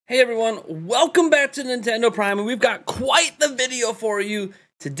Hey everyone, welcome back to Nintendo Prime, and we've got quite the video for you.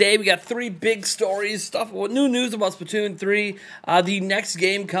 Today we got three big stories, new news about Splatoon 3, the next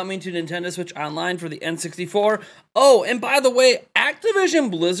game coming to Nintendo Switch Online for the N64. Oh, and by the way, Activision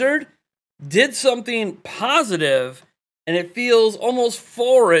Blizzard did something positive, and it feels almost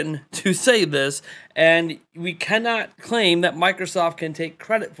foreign to say this, and we cannot claim that Microsoft can take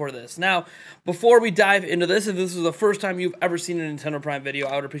credit for this. Now, before we dive into this, if this is the first time you've ever seen a Nintendo Prime video,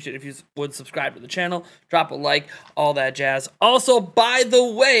 I would appreciate it if you would subscribe to the channel, drop a like, all that jazz. Also, by the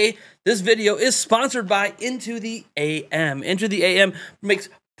way, this video is sponsored by Into the AM. Into the AM makes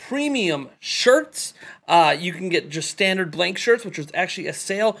premium shirts. You can get just standard blank shirts, which is actually a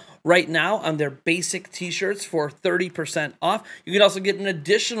sale right now on their basic t-shirts for 30% off. You can also get an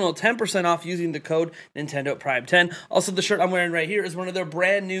additional 10% off using the code Nintendo Prime 10. Also, the shirt I'm wearing right here is one of their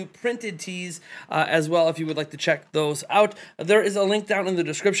brand new printed tees as well, if you would like to check those out. There is a link down in the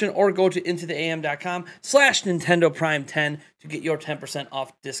description, or go to intotheam.com/Nintendo Prime 10 to get your 10%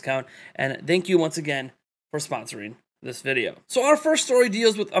 off discount. And thank you once again for sponsoring this video. So our first story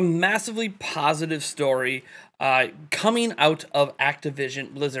deals with a massively positive story coming out of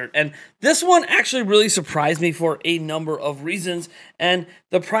Activision Blizzard. And this one actually really surprised me for a number of reasons. And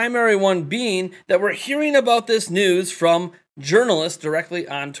the primary one being that we're hearing about this news from journalists directly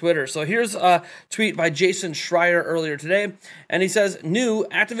on Twitter. So here's a tweet by Jason Schreier earlier today. And he says, new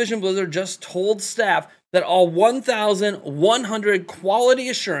Activision Blizzard just told staff that all 1,100 quality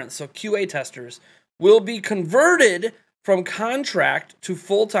assurance, so QA testers, will be converted from contract to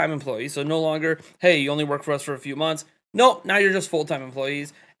full-time employees. So no longer, hey, you only work for us for a few months. No, now you're just full-time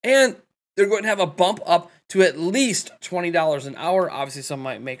employees. And they're going to have a bump up to at least $20 an hour. Obviously, some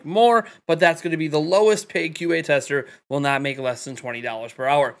might make more, but that's going to be the lowest paid QA tester will not make less than $20 per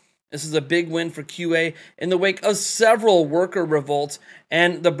hour. This is a big win for QA in the wake of several worker revolts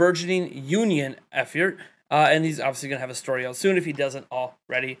and the burgeoning union effort. And he's obviously going to have a story out soon if he doesn't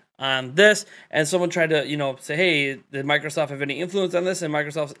already on this. And someone tried to, say, hey, did Microsoft have any influence on this? And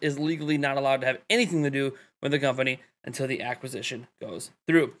Microsoft is legally not allowed to have anything to do with the company until the acquisition goes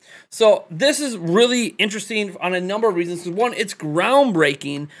through. So this is really interesting on a number of reasons. One, it's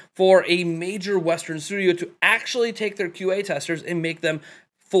groundbreaking for a major Western studio to actually take their QA testers and make them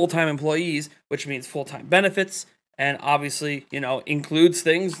full-time employees, which means full-time benefits. And obviously, includes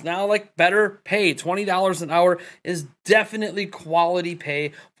things now like better pay. $20 an hour is definitely quality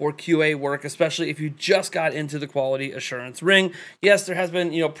pay for QA work, especially if you just got into the quality assurance ring. Yes, there has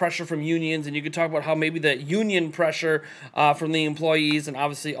been, pressure from unions, and you could talk about how maybe the union pressure from the employees and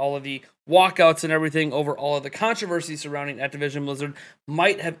obviously all of the walkouts and everything over all of the controversy surrounding Activision Blizzard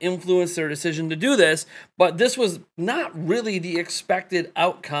might have influenced their decision to do this, but this was not really the expected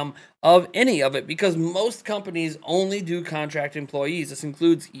outcome of any of it, because most companies only do contract employees. This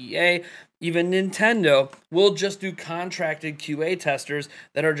includes EA. Even Nintendo will just do contracted QA testers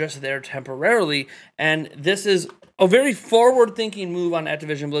that are just there temporarily, and this is a very forward-thinking move on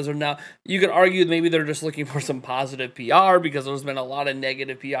Activision Blizzard. Now, you could argue maybe they're just looking for some positive PR, because there's been a lot of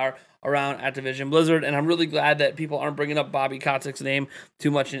negative PR around Activision Blizzard, and I'm really glad that people aren't bringing up Bobby Kotick's name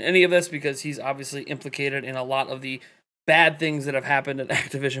too much in any of this, because he's obviously implicated in a lot of the bad things that have happened at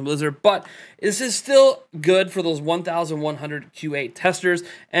Activision Blizzard. But this is still good for those 1,100 QA testers,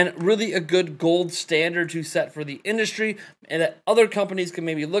 and really a good gold standard to set for the industry, and that other companies can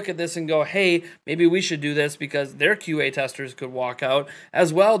maybe look at this and go, hey, maybe we should do this, because their QA testers could walk out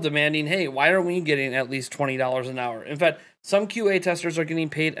as well demanding, hey, why aren't we getting at least $20 an hour? In fact, some QA testers are getting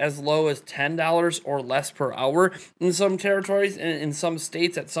paid as low as $10 or less per hour in some territories and in some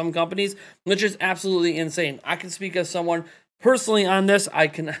states at some companies, which is absolutely insane. I can speak as someone personally on this.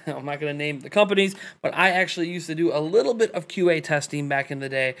 I'm not going to name the companies, but I actually used to do a little bit of QA testing back in the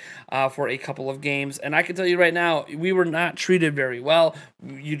day for a couple of games, and I can tell you right now, we were not treated very well.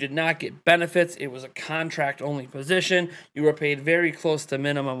 You did not get benefits. It was a contract-only position. You were paid very close to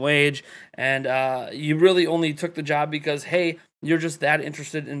minimum wage, and you really only took the job because, hey, you're just that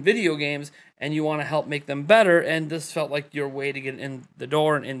interested in video games and you want to help make them better, and this felt like your way to get in the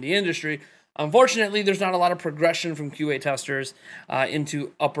door and in the industry. Unfortunately, there's not a lot of progression from QA testers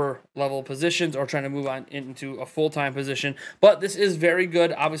into upper level positions or trying to move on into a full-time position. But this is very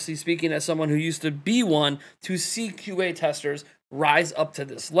good, obviously speaking as someone who used to be one, to see QA testers rise up to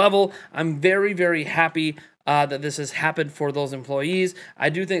this level. I'm very, very happy that this has happened for those employees. I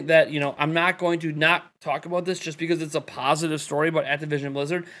do think that, I'm not going to not talk about this just because it's a positive story about Activision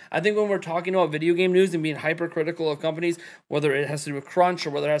Blizzard. I think when we're talking about video game news and being hypercritical of companies, whether it has to do with crunch or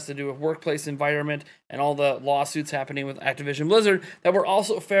whether it has to do with workplace environment and all the lawsuits happening with Activision Blizzard, that we're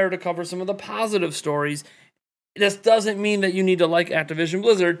also fair to cover some of the positive stories This doesn't mean that you need to like Activision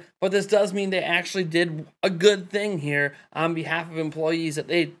Blizzard, but this does mean they actually did a good thing here on behalf of employees that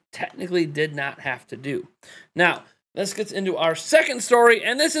they technically did not have to do. Now, let's get into our second story,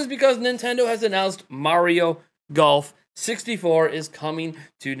 and this is because Nintendo has announced Mario Golf 64 is coming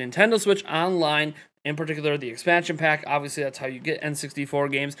to Nintendo Switch Online, in particular the expansion pack. Obviously, that's how you get N64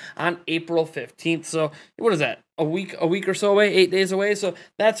 games on April 15th. So, what is that? A week or so away, 8 days away. So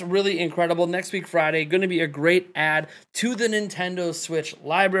that's really incredible. Next week, Friday, going to be a great add to the Nintendo Switch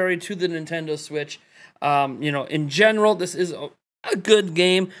library, to the Nintendo Switch. In general, this is a good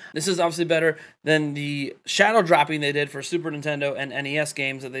game. This is obviously better than the shadow dropping they did for Super Nintendo and NES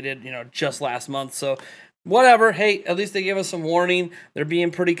games that they did, just last month. So whatever. Hey, at least they gave us some warning. They're being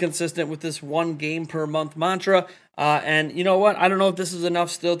pretty consistent with this one game per month mantra. And you know what? I don't know if this is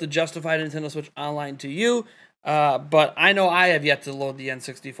enough still to justify Nintendo Switch Online to you. But I know I have yet to load the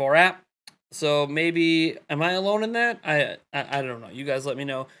N64 app, so maybe, am I alone in that? I don't know. You guys let me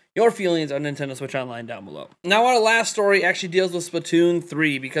know your feelings on Nintendo Switch Online down below. Now, our last story actually deals with Splatoon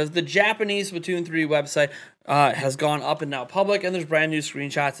 3, because the Japanese Splatoon 3 website has gone up and now public, and there's brand new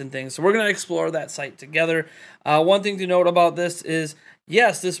screenshots and things, so we're going to explore that site together. One thing to note about this is,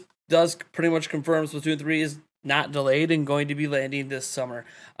 yes, this does pretty much confirm Splatoon 3 is not delayed and going to be landing this summer.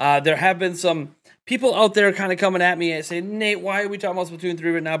 There have been some people out there kind of coming at me and saying, Nate, why are we talking about Splatoon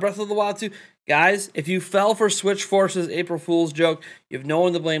 3 right now? Breath of the Wild 2. Guys, if you fell for Switch Force's April Fool's joke, you have no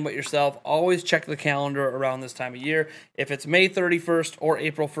one to blame but yourself. Always check the calendar around this time of year. If it's May 31st or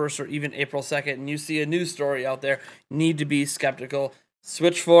April 1st or even April 2nd and you see a news story out there, need to be skeptical.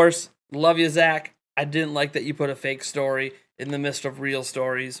 Switch Force, love you, Zach. I didn't like that you put a fake story in the midst of real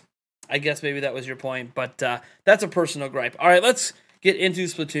stories. I guess maybe that was your point, but that's a personal gripe. All right, let's get into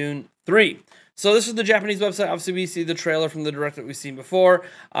Splatoon 3. So this is the Japanese website. Obviously, we see the trailer from the direct that we've seen before.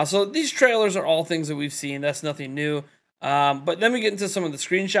 So these trailers are all things that we've seen. That's nothing new. But then we get into some of the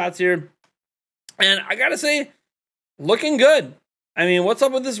screenshots here. And I got to say, looking good. I mean, what's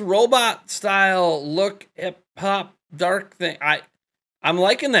up with this robot-style look, hip-hop, dark thing? I'm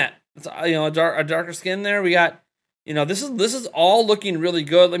liking that. It's, a darker skin there. We got, this is all looking really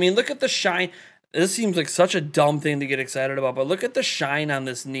good. I mean, look at the shine. This seems like such a dumb thing to get excited about, but look at the shine on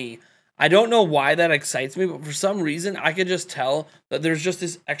this knee. I don't know why that excites me, but for some reason, I could just tell that there's just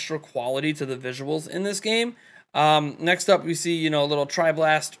this extra quality to the visuals in this game. Next up, we see, a little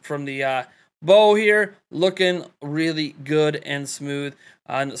tri-blast from the bow here, looking really good and smooth.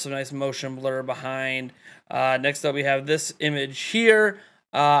 Some nice motion blur behind. Next up, we have this image here.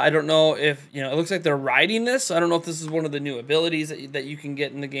 I don't know if, it looks like they're riding this. I don't know if this is one of the new abilities that you can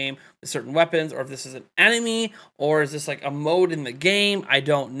get in the game with certain weapons, or if this is an enemy, or is this like a mode in the game? I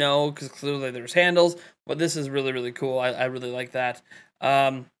don't know, because clearly there's handles, but this is really, really cool. I really like that.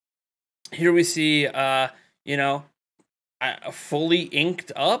 Here we see, fully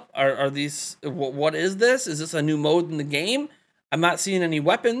inked up. Are these, what is this? Is this a new mode in the game? I'm not seeing any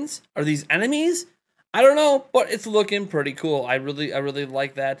weapons. Are these enemies? I don't know, but it's looking pretty cool. I really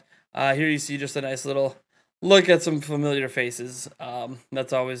like that. Here you see just a nice little look at some familiar faces.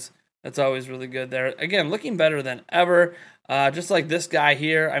 That's always really good there. Again, looking better than ever. Just like this guy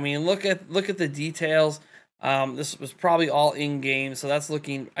here. I mean, look at the details. This was probably all in game, so that's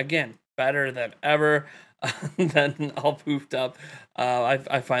looking again better than ever. Then all poofed up.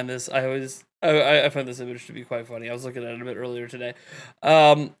 I find this. I find this image to be quite funny. I was looking at it a bit earlier today.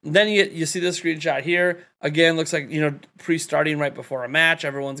 Then you see this screenshot here. Again, looks like, pre-starting right before a match.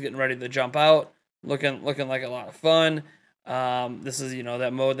 Everyone's getting ready to jump out. Looking like a lot of fun. This is,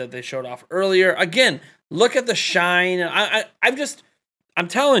 that mode that they showed off earlier. Again, look at the shine. I'm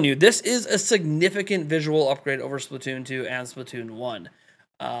telling you, this is a significant visual upgrade over Splatoon 2 and Splatoon 1.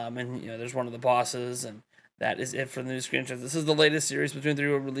 And, there's one of the bosses, and that is it for the new screenshots. This is the latest series. Splatoon 3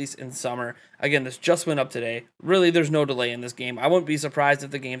 will release in summer. Again, this just went up today. Really, there's no delay in this game. I wouldn't be surprised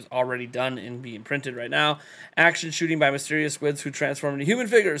if the game's already done and being printed right now. Action shooting by mysterious squids who transform into human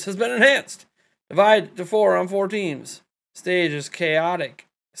figures has been enhanced. Divide to 4 on 4 teams. Stage is chaotic.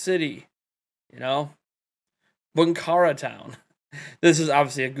 City, Bunkara Town. This is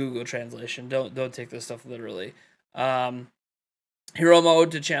obviously a Google translation. Don't take this stuff literally. Hero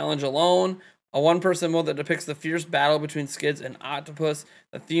mode to challenge alone. A one-person mode that depicts the fierce battle between skids and octopus.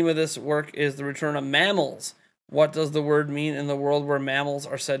 The theme of this work is the return of mammals. What does the word mean in the world where mammals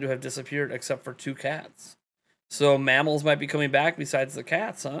are said to have disappeared except for 2 cats? So mammals might be coming back besides the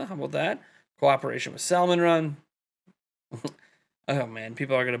cats, huh? How about that? Cooperation with Salmon Run. Oh, man,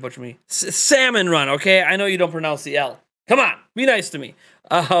 people are going to butcher me. Salmon Run, okay? I know you don't pronounce the L. Come on, be nice to me.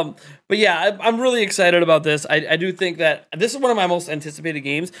 But yeah, I'm really excited about this. I do think that this is one of my most anticipated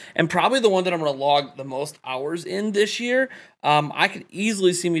games, and probably the one that I'm going to log the most hours in this year. I could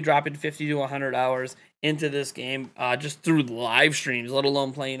easily see me dropping 50 to 100 hours into this game just through live streams, let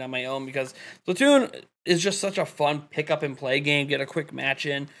alone playing on my own, because Splatoon is just such a fun pick up and play game. Get a quick match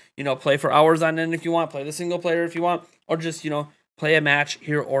in, play for hours on end if you want, play the single player if you want, or just, play a match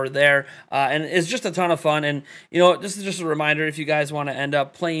here or there, and it's just a ton of fun. And this is just a reminder, if you guys want to end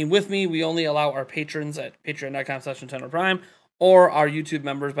up playing with me, we only allow our patrons at patreon.com/NintendoPrime or our YouTube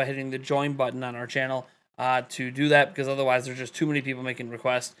members by hitting the join button on our channel to do that, because otherwise there's just too many people making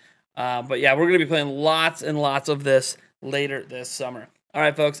requests. But yeah, we're going to be playing lots and lots of this later this summer. All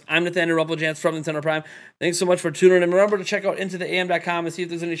right, folks, I'm Nathaniel Rumplejans from Nintendo Prime. Thanks so much for tuning in. Remember to check out intotheam.com and see if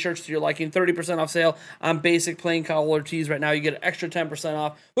there's any shirts to your liking. 30% off sale on basic plain collar tees right now. You get an extra 10%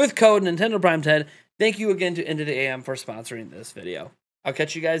 off with code Nintendo Prime 10. Thank you again to Into the AM for sponsoring this video. I'll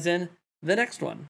catch you guys in the next one.